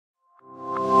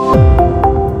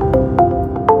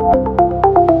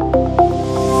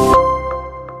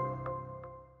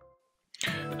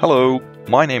Hello,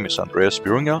 my name is Andreas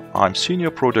Buringer. I'm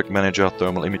Senior Project Manager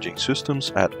Thermal Imaging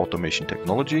Systems at Automation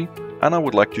Technology, and I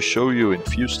would like to show you in a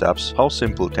few steps how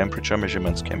simple temperature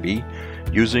measurements can be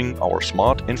using our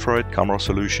smart infrared camera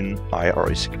solution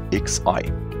IRIS-X.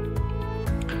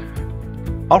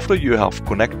 After you have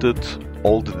connected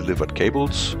all the delivered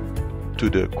cables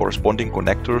to the corresponding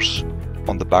connectors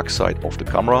on the back side of the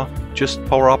camera, just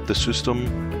power up the system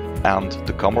and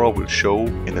the camera will show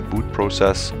in a boot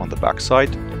process on the back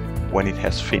side when it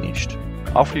has finished.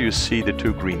 After you see the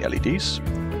two green LEDs,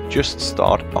 just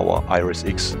start our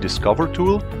IRIS-X Discover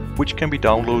tool, which can be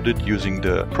downloaded using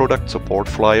the product support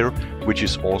flyer, which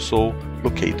is also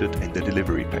located in the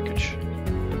delivery package.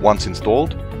 Once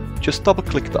installed, just double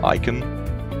click the icon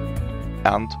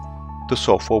and the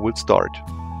software will start.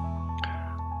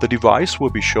 The device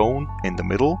will be shown in the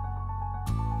middle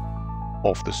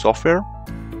of the software,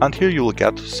 and here you will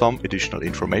get some additional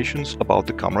information about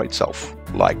the camera itself,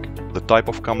 like the type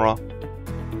of camera,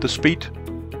 the speed,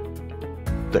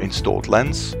 the installed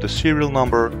lens, the serial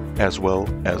number, as well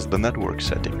as the network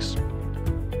settings.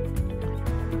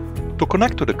 To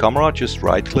connect to the camera, just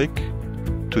right-click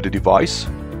to the device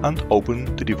and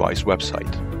open the device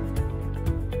website.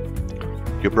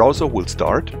 Your browser will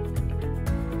start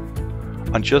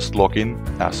and just log in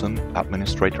as an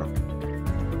administrator.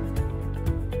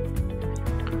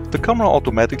 The camera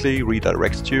automatically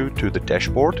redirects you to the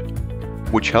dashboard,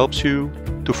 which helps you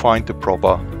to find the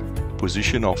proper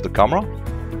position of the camera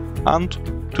and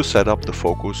to set up the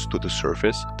focus to the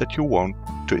surface that you want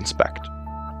to inspect.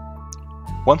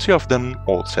 Once you have done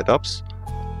all setups,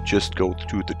 just go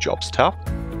to the Jobs tab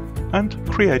and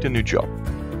create a new job.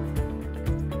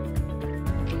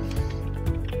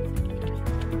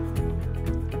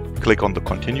 Click on the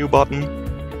Continue button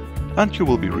and you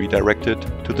will be redirected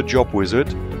to the Job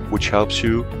Wizard, which helps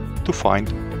you to find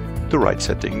the right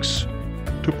settings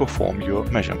to perform your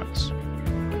measurements.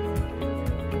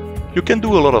 You can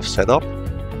do a lot of setup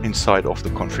inside of the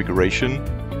configuration,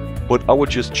 but I will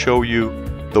just show you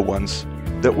the ones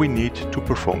that we need to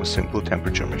perform a simple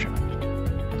temperature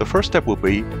measurement. The first step will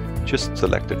be just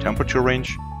select the temperature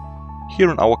range. Here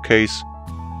in our case,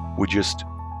 we just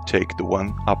take the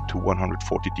one up to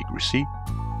 140 degrees C,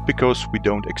 because we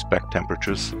don't expect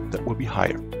temperatures that will be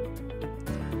higher.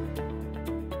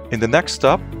 In the next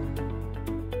step,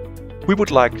 we would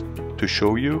like to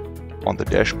show you on the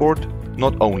dashboard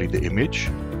not only the image,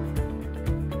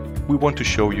 we want to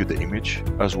show you the image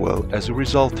as well as a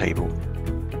result table.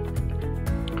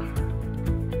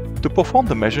 To perform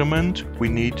the measurement, we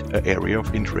need an area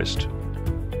of interest.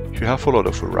 You have a lot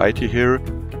of variety here.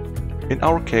 In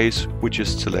our case, we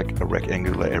just select a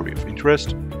rectangular area of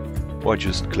interest by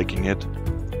just clicking it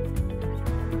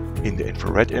in the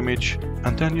infrared image,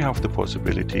 and then you have the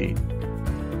possibility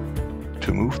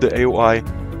to move the AOI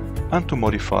and to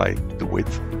modify the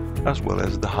width as well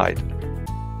as the height.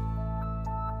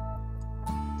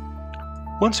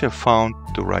 Once you have found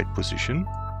the right position,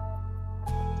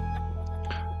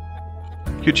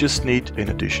 you just need in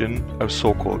addition a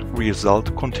so-called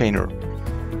result container.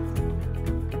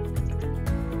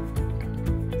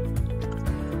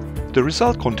 The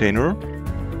result container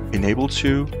enables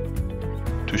you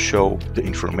to show the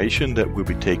information that will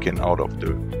be taken out of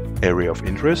the area of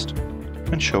interest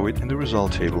and show it in the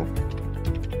result table.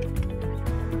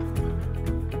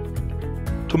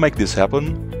 To make this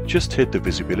happen, just hit the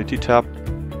Visibility tab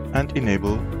and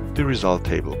enable the result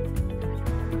table.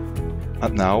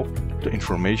 And now the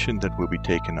information that will be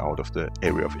taken out of the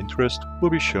area of interest will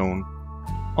be shown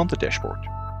on the dashboard.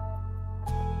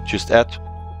 Just add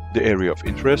the area of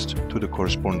interest to the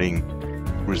corresponding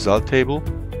result table.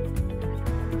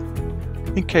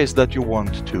 In case that you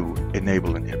want to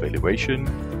enable an evaluation,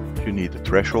 you need a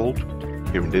threshold.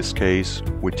 Here in this case,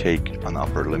 we take an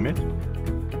upper limit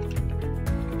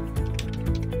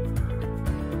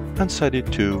and set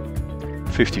it to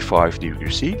 55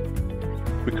 degrees C,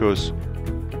 because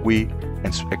we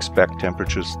expect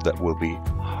temperatures that will be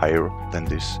higher than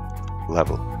this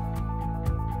level.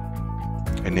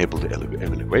 Enable the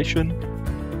evaluation.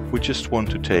 We just want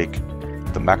to take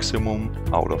the maximum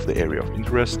out of the area of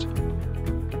interest,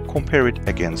 compare it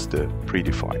against the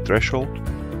predefined threshold,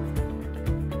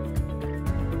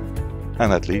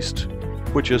 and at least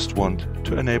we just want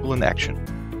to enable an action.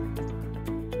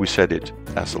 We set it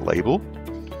as a label,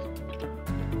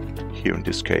 here in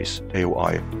this case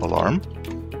AOI alarm.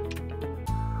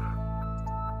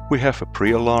 We have a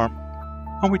pre-alarm,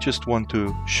 and we just want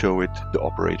to show it the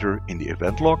operator in the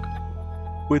event log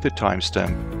with the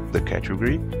timestamp, the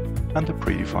category and the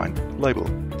predefined label.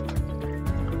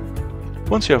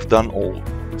 Once you have done all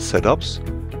setups,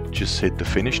 just hit the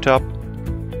Finish tab,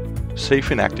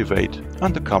 Save and activate,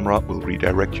 and the camera will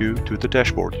redirect you to the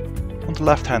dashboard. On the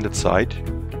left-handed side,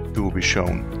 you will be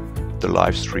shown the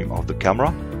live stream of the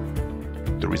camera,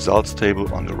 the results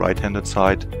table on the right-handed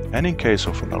side, and in case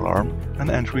of an alarm, an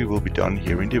entry will be done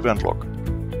here in the event log.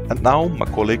 And now my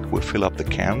colleague will fill up the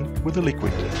can with the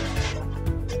liquid.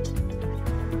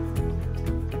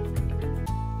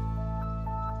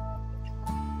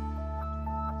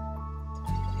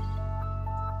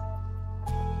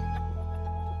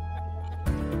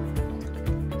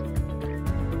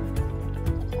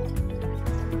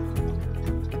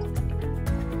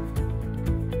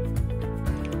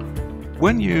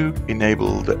 When you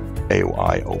enable the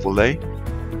AOI overlay,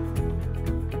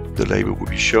 the label will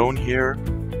be shown here,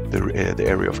 the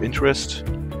area of interest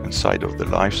inside of the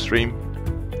live stream.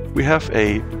 We have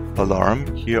a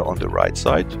alarm here on the right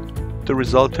side. The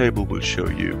result table will show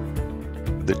you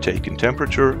the taken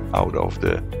temperature out of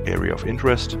the area of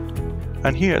interest.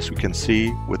 And here, as we can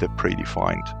see, with a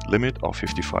predefined limit of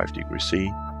 55 degrees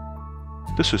C,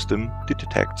 the system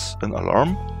detects an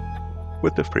alarm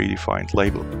with the predefined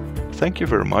label. Thank you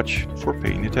very much for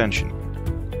paying attention.